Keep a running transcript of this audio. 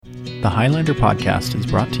The Highlander podcast is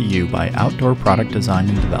brought to you by Outdoor Product Design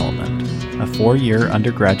and Development, a 4-year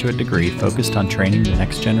undergraduate degree focused on training the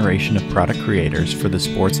next generation of product creators for the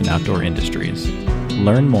sports and outdoor industries.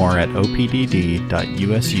 Learn more at opdd.usu.edu.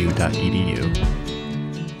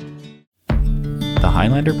 The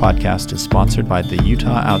Highlander podcast is sponsored by the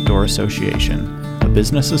Utah Outdoor Association, a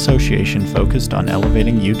business association focused on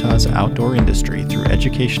elevating Utah's outdoor industry through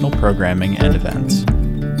educational programming and events.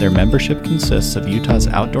 Their membership consists of Utah's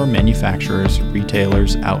outdoor manufacturers,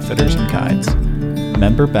 retailers, outfitters, and guides.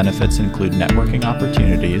 Member benefits include networking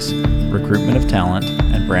opportunities, recruitment of talent,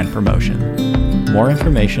 and brand promotion. More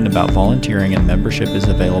information about volunteering and membership is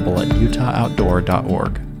available at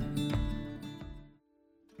utahoutdoor.org.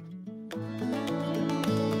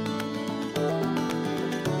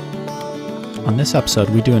 On this episode,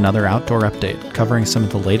 we do another outdoor update, covering some of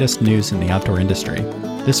the latest news in the outdoor industry.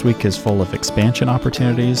 This week is full of expansion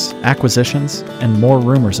opportunities, acquisitions, and more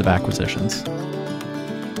rumors of acquisitions.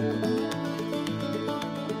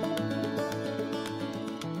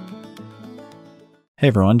 Hey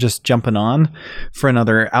everyone, just jumping on for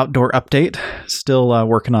another outdoor update. Still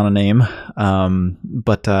working on a name,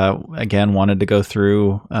 but again, wanted to go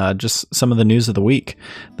through just some of the news of the week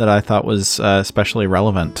that I thought was especially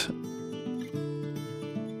relevant.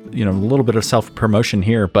 A little bit of self-promotion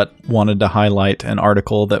here, but wanted to highlight an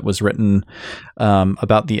article that was written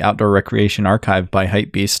about the Outdoor Recreation Archive by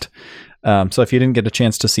Hypebeast. So if you didn't get a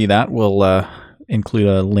chance to see that, we'll include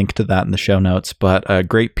a link to that in the show notes. But a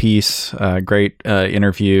great piece, great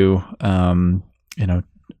interview,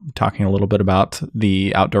 talking a little bit about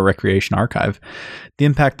the Outdoor Recreation Archive, the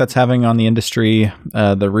impact that's having on the industry,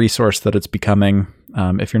 the resource that it's becoming.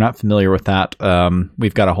 If you're not familiar with that,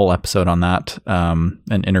 we've got a whole episode on that,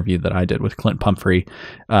 an interview that I did with Clint Pumphrey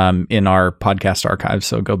in our podcast archive.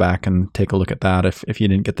 So go back and take a look at that if you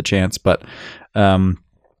didn't get the chance. But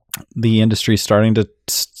the industry is starting to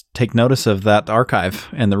take notice of that archive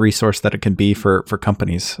and the resource that it can be for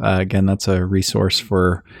companies. Again, that's a resource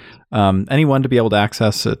for anyone to be able to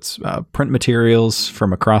access. It's print materials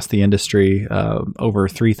from across the industry, over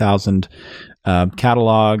 3,000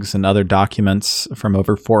 catalogs and other documents from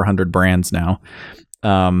over 400 brands now.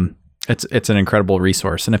 It's an incredible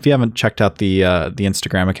resource. And if you haven't checked out the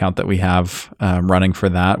Instagram account that we have running for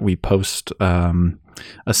that, we post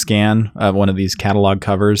a scan of one of these catalog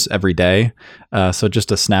covers every day. So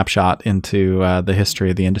just a snapshot into the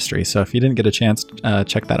history of the industry. So if you didn't get a chance,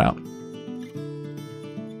 check that out.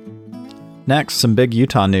 Next, some big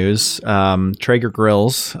Utah news. Traeger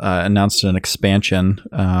Grills announced an expansion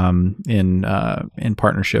in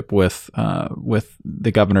partnership with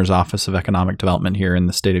the Governor's Office of Economic Development here in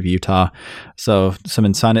the state of Utah. So some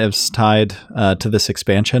incentives tied to this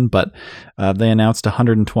expansion, but they announced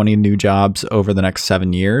 120 new jobs over the next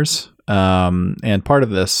 7 years. And part of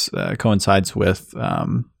this coincides with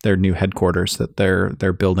their new headquarters that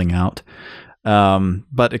they're building out.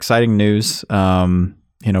 But exciting news.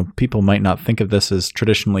 People might not think of this as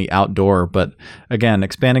traditionally outdoor, but again,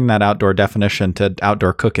 expanding that outdoor definition to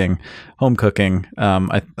outdoor cooking, home cooking,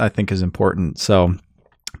 I think is important. So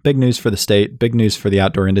big news for the state, big news for the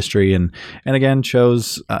outdoor industry. And again,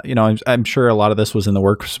 shows, I'm sure a lot of this was in the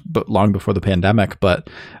works but long before the pandemic, but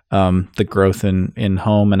the growth in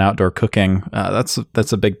home and outdoor cooking, that's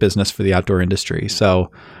a big business for the outdoor industry.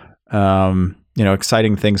 So,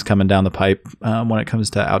 exciting things coming down the pipe when it comes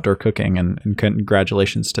to outdoor cooking, and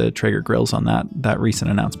congratulations to Traeger Grills on that recent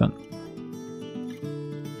announcement.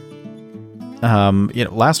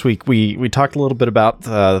 Last week we talked a little bit about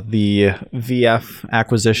the VF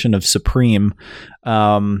acquisition of Supreme.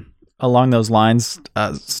 Along those lines,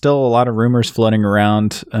 still a lot of rumors floating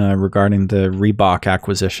around regarding the Reebok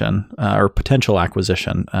acquisition or potential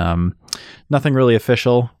acquisition. Nothing really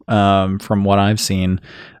official from what I've seen,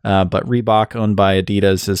 but Reebok, owned by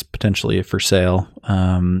Adidas, is potentially for sale.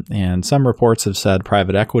 And some reports have said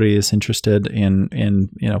private equity is interested in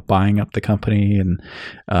buying up the company. And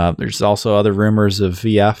there's also other rumors of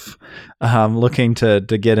VF looking to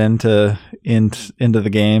get into the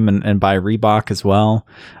game and buy Reebok as well.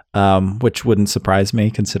 Which wouldn't surprise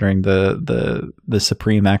me considering the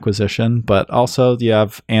Supreme acquisition. But also you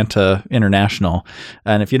have Anta International,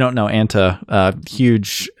 and if you don't know Anta,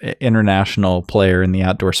 huge international player in the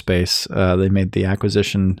outdoor space. They made the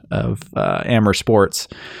acquisition of Amer Sports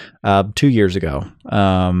 2 years ago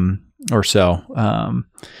or so.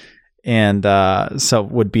 And so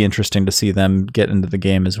it would be interesting to see them get into the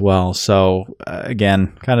game as well. So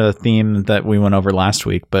again, kind of a theme that we went over last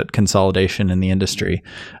week, but consolidation in the industry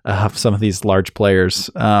of some of these large players,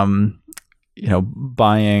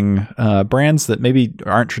 buying brands that maybe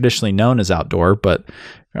aren't traditionally known as outdoor, but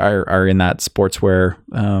are in that sportswear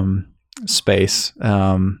space.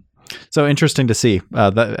 So interesting to see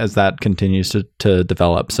as that continues to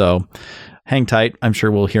develop. So hang tight. I'm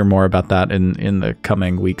sure we'll hear more about that in the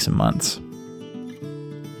coming weeks and months.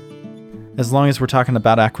 As long as we're talking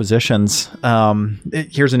about acquisitions,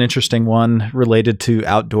 here's an interesting one related to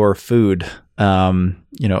outdoor food.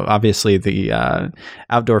 Obviously the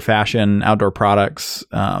outdoor fashion, outdoor products,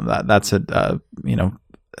 that's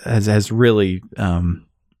has really.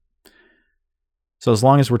 So as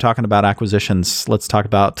long as we're talking about acquisitions, let's talk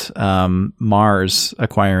about Mars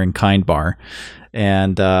acquiring Kind Bar.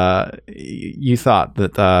 And you thought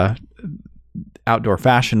that outdoor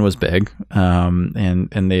fashion was big,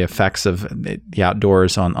 and the effects of the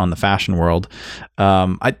outdoors on the fashion world.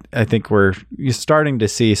 I think you're starting to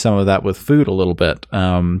see some of that with food a little bit.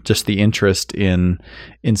 Just the interest in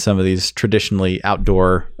some of these traditionally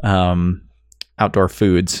outdoor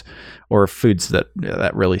foods, or foods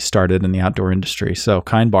that really started in the outdoor industry. So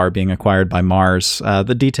Kind Bar being acquired by Mars.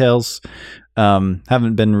 The details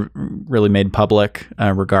haven't been really made public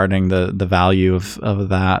regarding the value of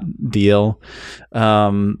that deal.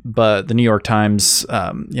 But the New York Times,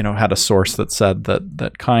 had a source that said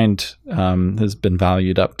that Kind has been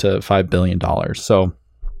valued up to $5 billion. So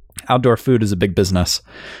outdoor food is a big business.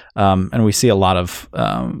 And we see a lot of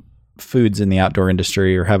foods in the outdoor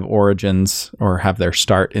industry, or have origins or have their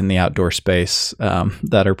start in the outdoor space,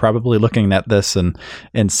 that are probably looking at this and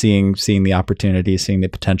seeing the opportunity, seeing the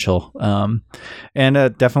potential, and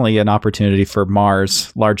definitely an opportunity for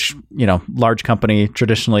Mars, large company,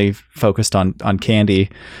 traditionally focused on candy,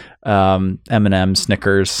 M&M's,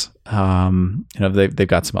 Snickers. They've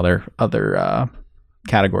got some other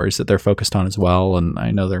categories that they're focused on as well, and I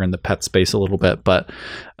know they're in the pet space a little bit, but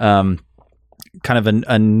kind of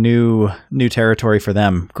a new territory for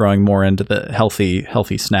them, growing more into the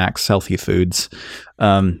healthy snacks, healthy foods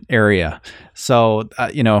area. So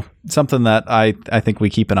something that I think we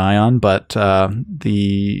keep an eye on, but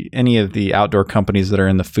any of the outdoor companies that are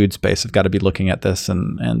in the food space have got to be looking at this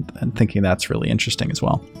and thinking that's really interesting as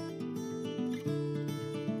well.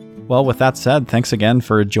 Well, with that said, thanks again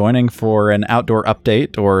for joining for an outdoor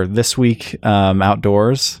update, or this week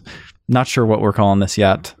outdoors. Not sure what we're calling this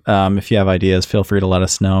yet. If you have ideas, feel free to let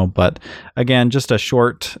us know. But again, just a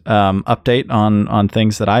short update on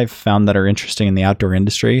things that I've found that are interesting in the outdoor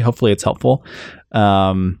industry. Hopefully it's helpful.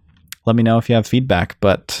 Let me know if you have feedback,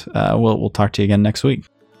 but we'll talk to you again next week.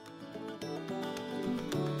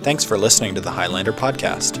 Thanks for listening to the Highlander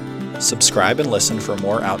Podcast. Subscribe and listen for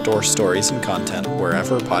more outdoor stories and content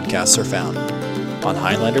wherever podcasts are found, on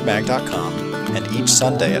HighlanderMag.com, and each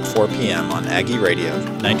Sunday at 4 p.m. on Aggie Radio,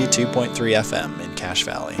 92.3 FM in Cache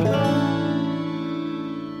Valley.